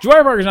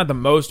Jabari Parker's not the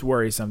most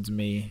worrisome to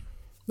me.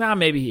 Nah,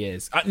 maybe he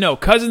is. No,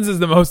 Cousins is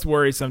the most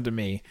worrisome to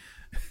me.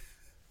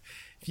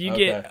 If you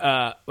get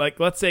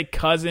let's say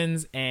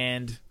Cousins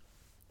and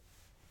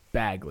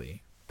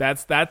Bagley,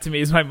 that to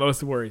me is my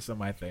most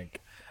worrisome. I think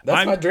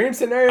that's my dream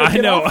scenario. I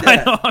know.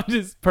 I'm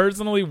just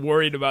personally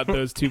worried about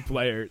those two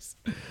players.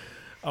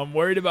 I'm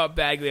worried about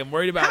Bagley. I'm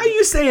worried about. How are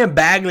you saying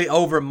Bagley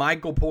over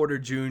Michael Porter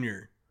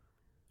Jr.?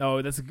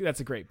 Oh, that's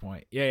a great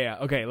point. Yeah.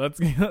 Okay, let's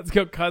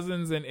go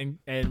Cousins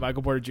and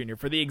Michael Porter Jr.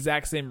 for the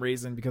exact same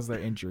reason because of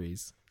their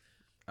injuries.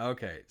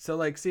 Okay, so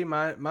like, see,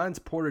 mine's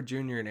Porter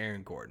Jr. and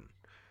Aaron Gordon.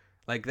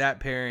 Like that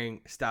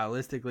pairing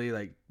stylistically,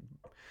 like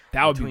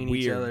that would between be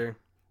weird. Each other,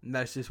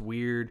 that's just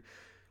weird.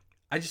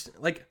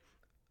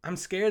 I'm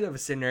scared of a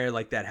scenario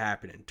like that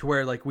happening, to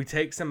where like we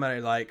take somebody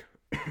like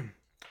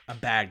a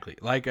Bagley,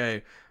 like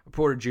a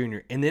Porter Jr.,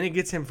 and then it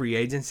gets him free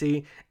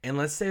agency, and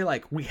let's say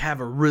like we have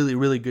a really,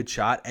 really good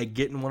shot at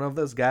getting one of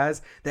those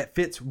guys that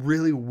fits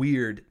really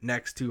weird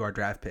next to our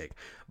draft pick,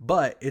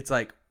 but it's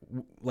like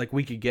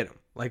we could get him.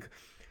 Like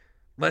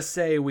let's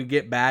say we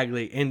get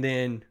Bagley, and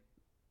then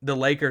the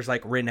Lakers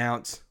like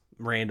renounce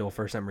Randall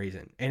for some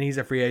reason, and he's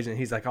a free agent.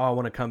 He's like, oh, I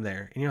want to come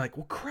there, and you're like,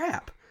 well,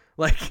 crap,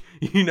 like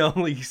like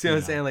you see what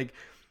I'm saying, like,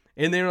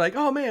 and they're like,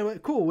 oh man,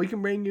 cool, we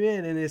can bring you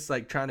in, and it's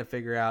like trying to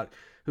figure out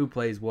who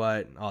plays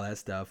what and all that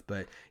stuff.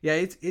 But yeah,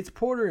 it's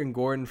Porter and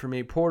Gordon for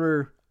me.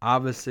 Porter,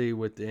 obviously,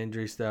 with the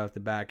injury stuff,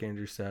 the back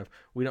injury stuff,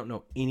 we don't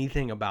know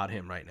anything about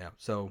him right now.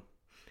 So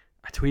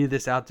I tweeted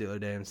this out the other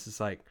day, and it's just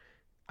like,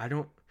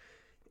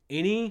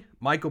 any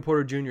Michael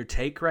Porter Jr.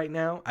 take right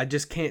now, I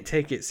just can't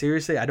take it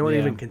seriously. I don't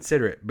even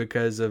consider it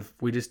because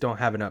we just don't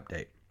have an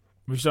update.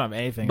 We just don't have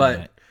anything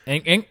on it.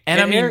 And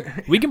I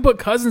mean, we can put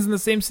Cousins in the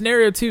same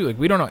scenario too. Like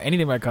we don't know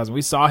anything about Cousins.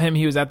 We saw him;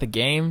 he was at the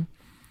game,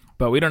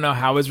 but we don't know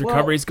how his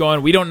recovery's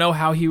going. We don't know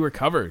how he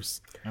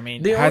recovers. I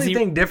mean, the only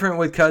thing different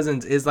with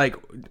Cousins is like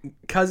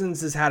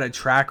Cousins has had a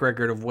track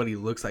record of what he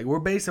looks like. We're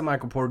basing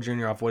Michael Porter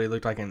Jr. off what he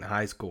looked like in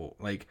high school,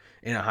 like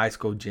in a high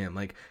school gym.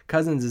 Like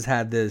Cousins has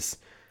had this.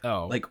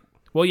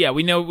 Well, yeah,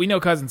 we know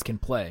Cousins can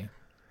play.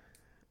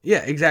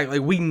 Yeah, exactly.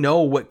 We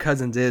know what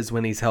Cousins is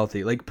when he's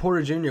healthy. Like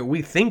Porter Jr.,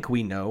 we think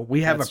we know.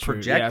 We have a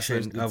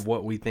projection of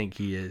what we think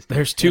he is.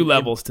 There's two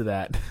levels to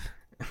that.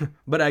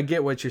 But I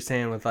get what you're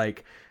saying with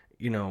like,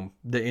 the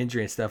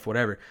injury and stuff,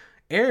 whatever.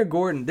 Aaron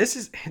Gordon, this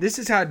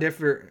is how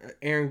different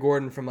Aaron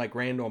Gordon from like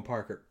Randall and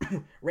Parker.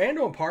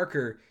 Randall and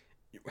Parker,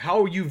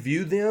 how you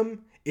view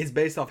them is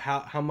based off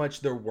how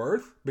much they're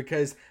worth,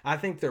 because I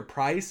think their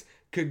price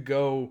could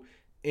go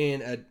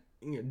in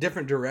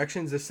different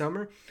directions this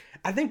summer.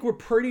 I think we're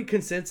pretty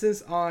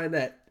consensus on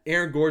that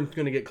Aaron Gordon's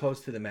going to get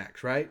close to the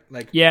max, right?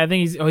 Like, yeah, I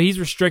think he's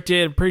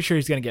restricted. I'm pretty sure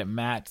he's going to get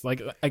matched.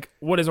 Like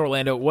what is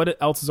Orlando? What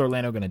else is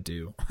Orlando going to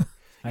do?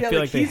 I feel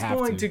like he's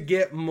going to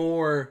get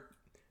more.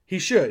 He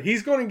should.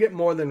 He's going to get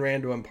more than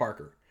Randall and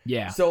Parker.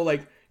 Yeah. So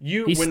like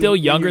he's still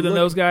younger than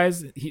those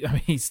guys.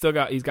 He's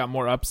got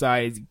more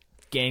upside. His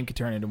game could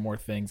turn into more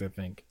things, I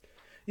think.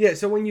 Yeah.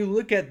 So when you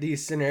look at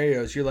these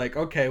scenarios, you're like,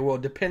 okay, well,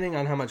 depending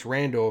on how much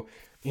Randall,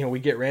 we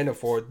get Randall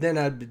for, then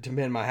I'd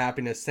depend my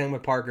happiness. Same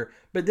with Parker.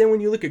 But then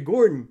when you look at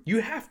Gordon,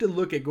 you have to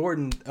look at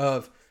Gordon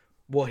of,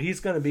 well, he's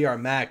going to be our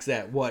max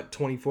at what,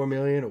 $24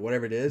 million or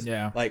whatever it is.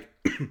 Yeah. Like,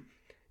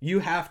 you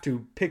have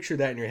to picture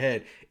that in your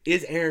head.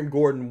 Is Aaron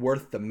Gordon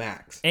worth the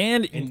max?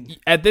 And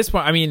at this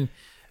point, I mean,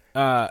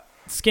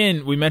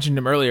 Skin, we mentioned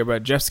him earlier,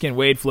 but Jeff Skin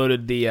Wade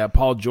floated the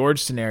Paul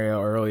George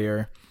scenario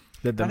earlier.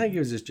 I think he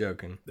was just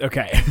joking.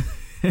 Okay.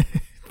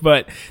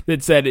 But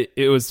that said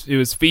it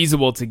was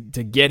feasible to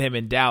get him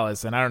in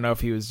Dallas, and I don't know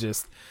if he was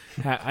just.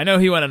 I know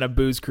he went on a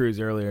booze cruise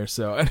earlier,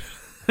 so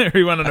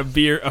he went on a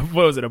beer.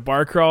 What was it? A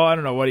bar crawl? I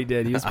don't know what he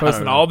did. He was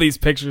posting all these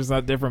pictures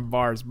at different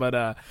bars,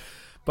 but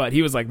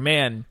he was like,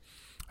 man,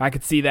 I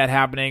could see that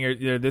happening,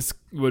 or this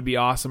would be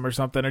awesome, or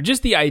something, or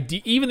just the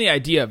idea, even the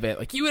idea of it.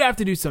 Like, you would have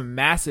to do some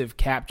massive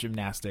cap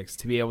gymnastics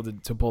to be able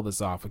to pull this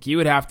off. Like, you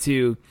would have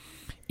to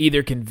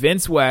either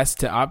convince West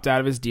to opt out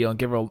of his deal and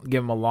give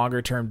him a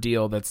longer term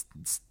deal that's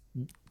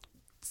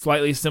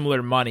slightly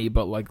similar money,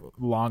 but like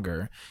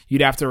longer.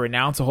 You'd have to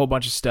renounce a whole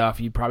bunch of stuff.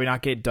 You'd probably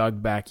not get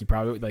Doug back. You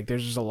probably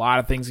there's just a lot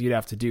of things you'd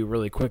have to do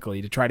really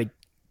quickly to try to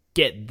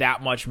get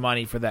that much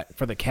money for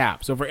the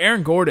cap. So for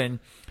Aaron Gordon,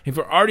 if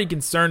we're already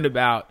concerned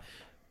about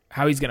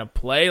how he's going to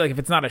play, like if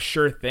it's not a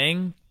sure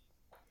thing,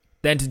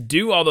 then to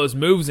do all those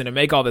moves and to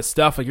make all this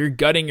stuff, like you're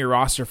gutting your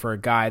roster for a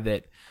guy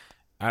that,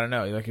 I don't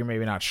know, like you're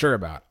maybe not sure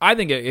about. I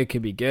think it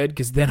could be good,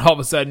 because then all of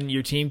a sudden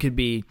your team could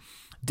be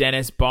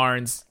Dennis,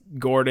 Barnes,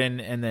 Gordon,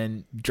 and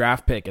then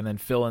draft pick, and then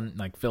fill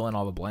in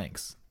all the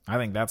blanks. I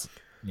think that's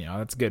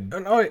that's good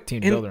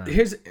team builder.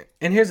 Here's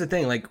the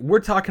thing, like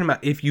we're talking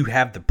about if you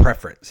have the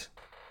preference,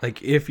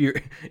 like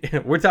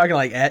we're talking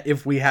like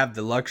if we have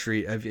the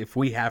luxury of if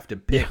we have to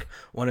pick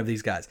one of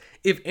these guys.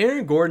 If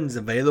Aaron Gordon's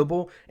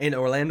available and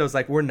Orlando's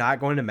like, we're not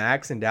going to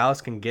max, and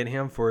Dallas can get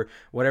him for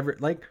whatever,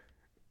 like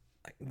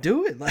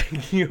do it. Like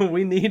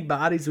we need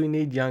bodies, we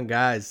need young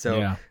guys.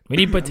 So we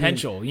need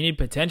potential. You need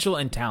potential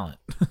and talent.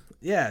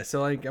 Yeah,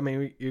 so like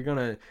you're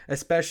gonna,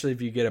 especially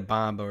if you get a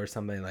Bamba or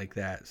something like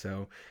that.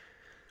 So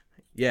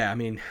yeah,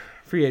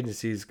 free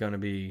agency is gonna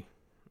be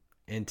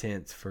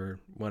intense for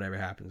whatever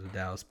happens with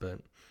Dallas.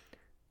 But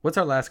what's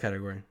our last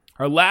category?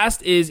 Our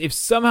last is if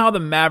somehow the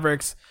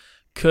Mavericks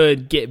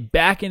could get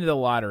back into the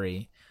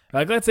lottery.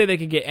 Like, let's say they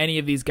could get any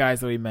of these guys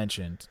that we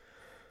mentioned,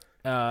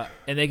 and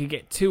they could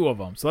get two of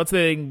them. So let's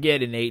say they can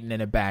get an Ayton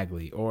and a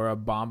Bagley, or a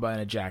Bamba and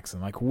a Jackson.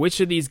 Like,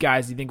 which of these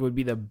guys do you think would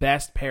be the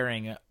best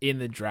pairing in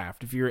the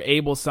draft? If you're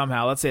able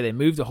somehow, let's say they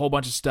moved a whole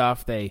bunch of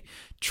stuff, they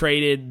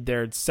traded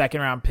their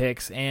second round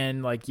picks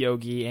and like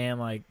Yogi and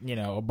like,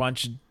 a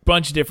bunch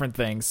of different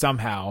things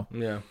somehow.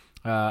 Yeah.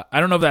 I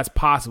don't know if that's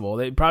possible.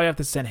 They'd probably have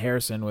to send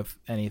Harrison with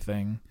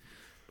anything.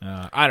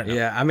 I don't know.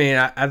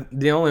 Yeah, I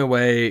the only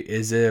way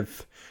is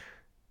if.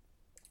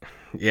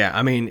 Yeah,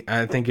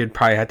 I think it'd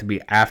probably have to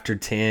be after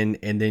 10,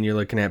 and then you're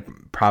looking at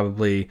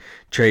probably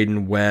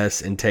trading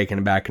Wes and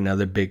taking back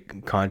another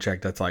big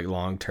contract that's like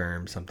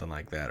long-term, something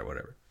like that or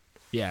whatever.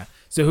 Yeah.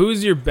 So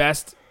who's your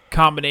best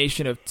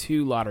combination of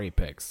two lottery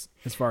picks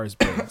as far as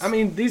bigs?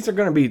 These are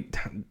going to be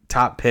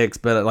top picks,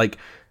 but like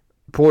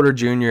Porter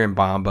Jr. and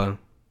Bamba.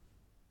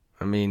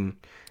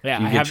 Yeah,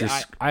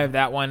 I have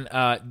that one.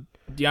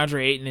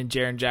 DeAndre Ayton and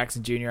Jaren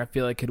Jackson Jr. I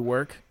feel like could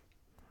work.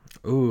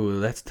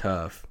 Ooh, that's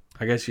tough.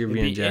 I guess you're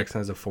viewing Jackson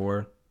as a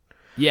 4.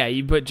 Yeah,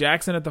 you put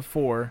Jackson at the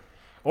 4.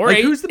 Or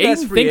like, who's the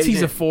best Ayton free thinks agent?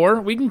 He's a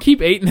 4. We can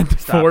keep Ayton at the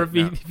 4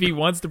 if he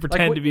wants to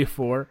pretend to be a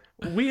 4.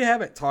 We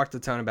haven't talked a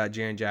ton about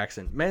Jaren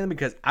Jackson, mainly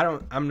because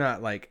I'm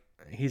not like,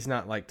 he's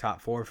not like top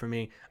 4 for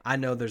me. I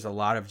know there's a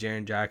lot of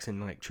Jaren Jackson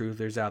like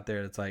truthers out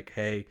there that's like,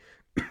 hey,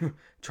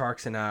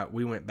 Charks and I,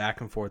 we went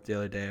back and forth the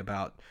other day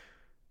about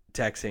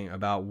texting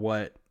about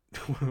what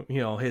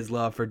his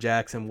love for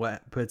Jackson,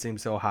 what puts him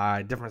so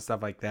high, different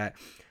stuff like that.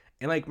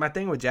 And like my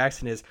thing with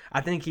Jackson is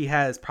I think he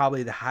has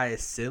probably the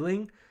highest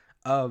ceiling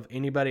of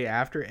anybody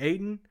after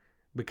Ayton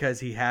because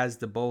he has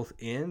the both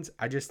ends.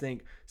 I just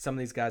think some of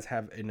these guys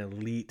have an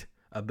elite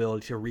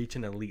ability to reach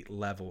an elite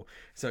level.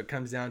 So it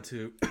comes down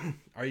to,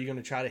 are you going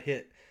to try to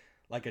hit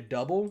like a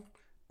double,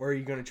 or are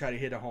you going to try to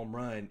hit a home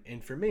run?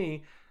 And for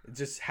me, it's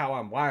just how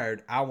I'm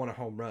wired. I want a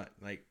home run.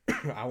 Like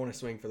I want to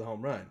swing for the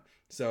home run.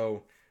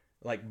 So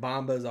like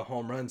Bamba is a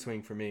home run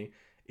swing for me.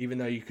 Even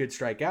though you could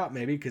strike out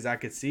maybe, because I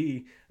could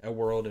see a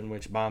world in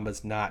which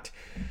Bamba's not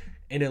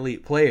an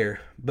elite player.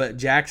 But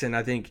Jackson,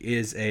 I think,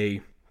 it's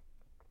a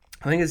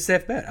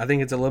safe bet. I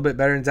think it's a little bit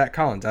better than Zach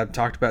Collins. I've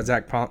talked about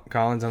Zach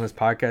Collins on this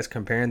podcast,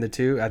 comparing the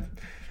two.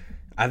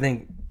 I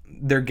think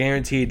they're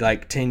guaranteed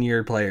like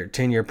 10-year player,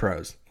 10-year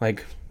pros.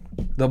 Like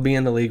they'll be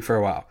in the league for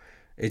a while.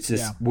 It's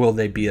just, will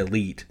they be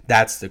elite?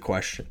 That's the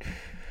question.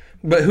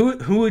 But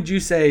who would you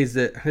say is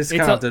that?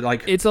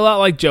 It's a lot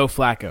like Joe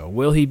Flacco.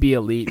 Will he be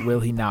elite? Will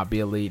he not be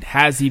elite?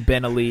 Has he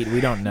been elite?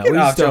 We don't know.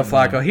 Joe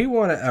Flacco. He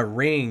won a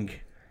ring.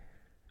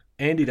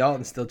 Andy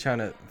Dalton's still trying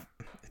to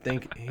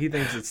think. He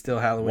thinks it's still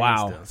Halloween.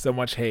 Wow, still. so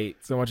much hate.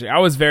 I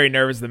was very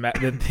nervous that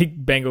the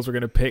Bengals were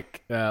going to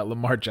pick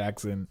Lamar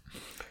Jackson,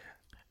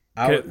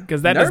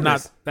 because that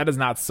does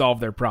not solve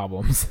their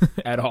problems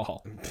at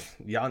all.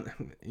 Y'all,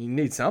 you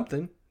need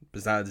something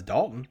besides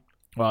Dalton.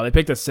 Well, they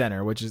picked a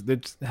center, which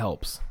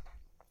helps.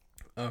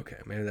 Okay,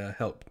 maybe that'll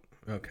help.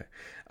 Okay.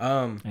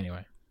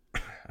 Anyway.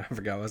 I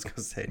forgot what I was going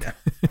to say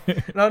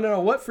now. No.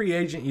 What free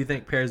agent you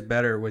think pairs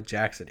better with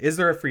Jackson? Is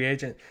there a free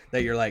agent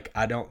that you're like,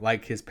 I don't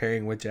like his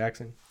pairing with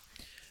Jackson?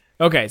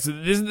 Okay, so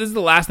this is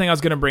the last thing I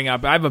was going to bring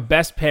up. I have a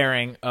best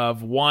pairing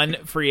of one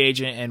free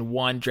agent and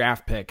one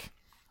draft pick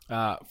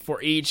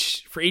for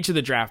each of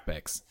the draft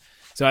picks.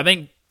 So I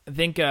think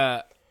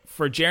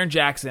for Jaren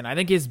Jackson, I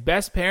think his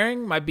best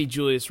pairing might be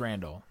Julius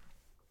Randle.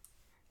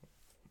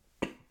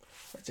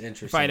 That's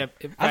interesting.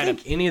 I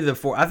think any of the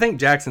four. I think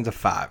Jackson's a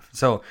 5.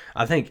 So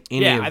I think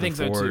any of the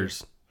fours.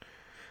 So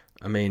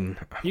I mean,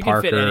 you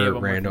can fit any Parker, of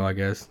them Randall, I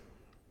guess.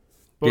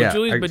 But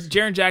but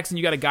Jaren Jackson,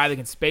 you got a guy that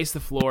can space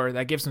the floor.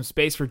 That gives some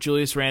space for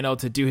Julius Randle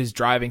to do his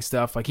driving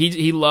stuff. Like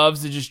he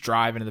loves to just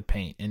drive into the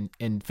paint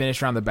and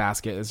finish around the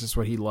basket. That's just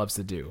what he loves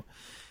to do.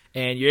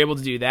 And you're able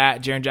to do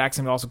that. Jaren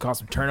Jackson will also cause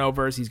some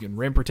turnovers. He's going to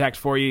rim protect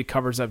for you. He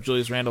covers up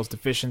Julius Randle's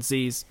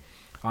deficiencies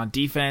on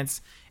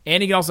defense.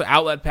 And he can also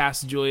outlet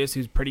pass to Julius,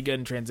 who's pretty good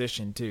in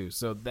transition too.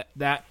 So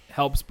that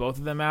helps both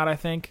of them out, I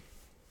think.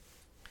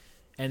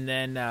 And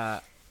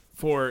then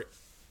for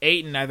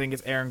Ayton, I think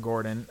it's Aaron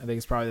Gordon. I think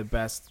it's probably the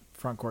best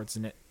front court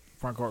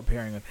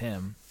pairing with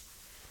him.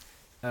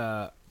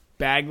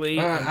 Bagley.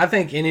 I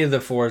think any of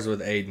the fours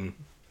with Ayton.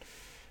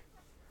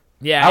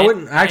 Yeah,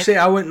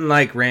 I wouldn't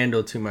like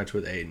Randall too much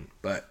with Ayton,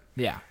 but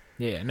yeah.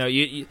 No,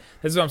 you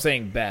this is what I'm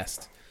saying.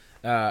 Best.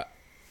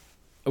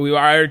 We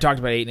already talked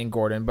about Ayton and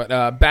Gordon,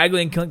 but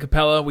Bagley and Clint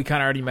Capella, we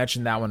kind of already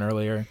mentioned that one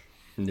earlier.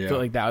 Yeah. I feel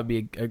like that would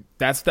be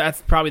that's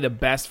probably the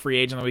best free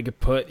agent that we could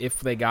put if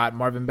they got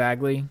Marvin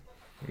Bagley.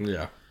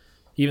 Yeah.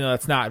 Even though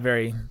that's not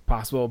very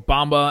possible.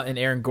 Bamba and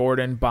Aaron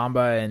Gordon,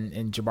 Bamba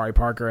and Jabari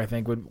Parker, I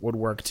think would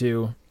work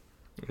too.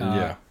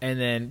 Yeah. And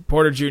then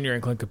Porter Jr.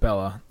 and Clint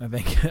Capella, I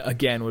think,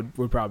 again,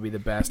 would probably be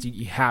the best.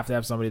 You have to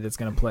have somebody that's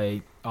going to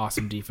play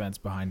awesome defense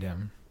behind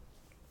him.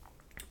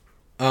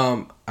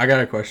 I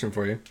got a question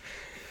for you.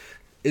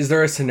 Is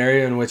there a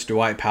scenario in which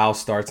Dwight Powell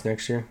starts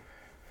next year?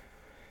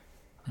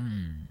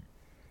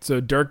 So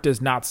Dirk does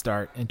not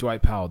start and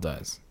Dwight Powell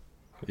does.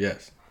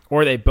 Yes.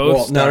 Or they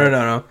both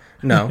start.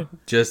 No.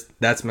 Just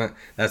that's my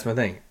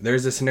thing.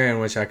 There's a scenario in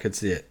which I could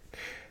see it.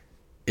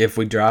 If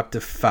we drop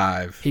to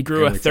 5, he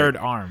grew a third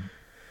arm.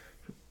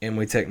 And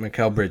we take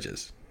Mikal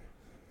Bridges.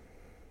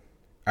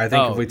 I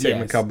think if we take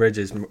Mikal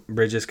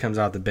Bridges comes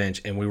off the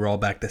bench and we roll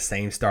back the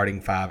same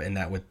starting 5, and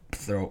that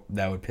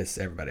would piss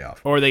everybody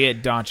off. Or they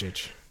get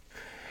Doncic.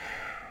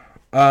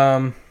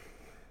 I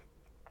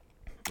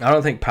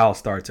don't think Powell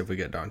starts if we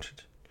get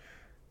Doncic,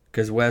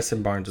 because Wes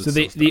and Barnes. So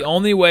the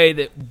only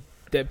way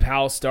that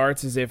Powell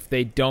starts is if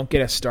they don't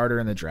get a starter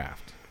in the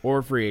draft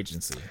or free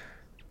agency.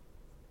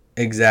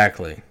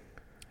 Exactly.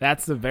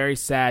 That's the very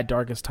sad,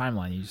 darkest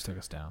timeline you just took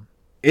us down.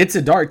 It's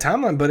a dark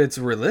timeline, but it's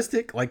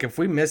realistic. Like, if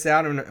we miss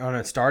out on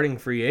a starting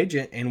free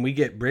agent and we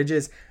get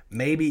Bridges,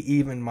 maybe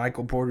even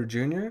Michael Porter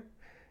Jr.,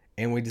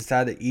 and we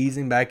decide to ease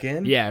him back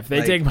in. Yeah, if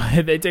they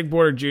take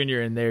Porter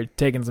Jr. and they're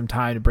taking some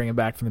time to bring him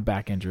back from the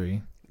back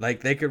injury.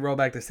 Like, they could roll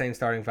back the same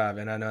starting 5,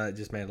 and I know that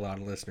just made a lot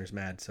of listeners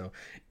mad. So,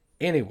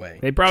 anyway.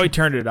 They probably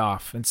turned it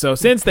off. And so,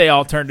 since they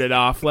all turned it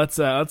off, let's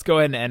go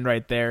ahead and end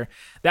right there.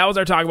 That was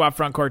our talk about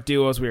front court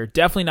duos. We are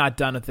definitely not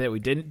done with it. We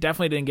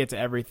definitely didn't get to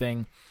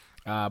everything.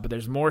 But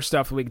there's more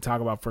stuff that we can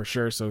talk about for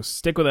sure. So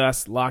stick with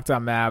us, Locked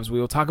On Mavs. We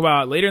will talk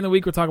about later in the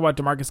week. We'll talk about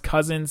DeMarcus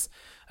Cousins.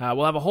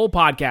 We'll have a whole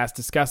podcast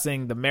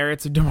discussing the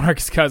merits of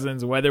DeMarcus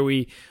Cousins, whether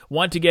we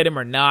want to get him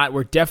or not.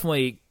 We're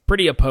definitely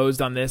pretty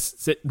opposed on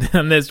this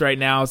right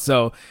now.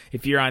 So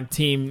if you're on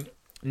team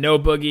No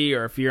Boogie,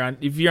 or if you're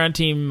on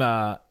team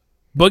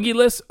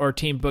Boogieless or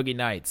team Boogie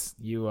Nights,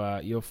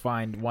 you'll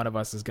find one of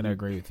us is going to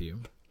agree with you.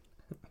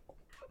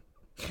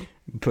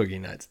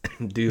 Boogie Nights.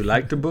 Do you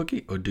like to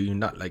boogie or do you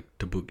not like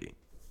to boogie?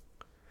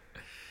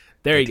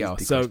 There you go.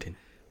 So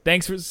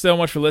thanks so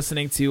much for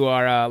listening to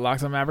our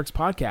Locked On Mavericks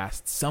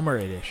podcast, summer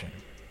edition.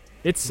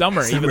 It's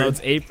summer. Even though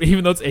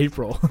it's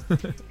April.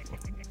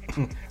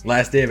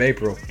 Last day of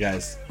April,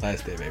 guys.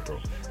 Last day of April.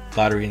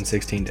 Lottery in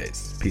 16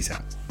 days. Peace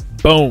out.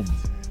 Boom.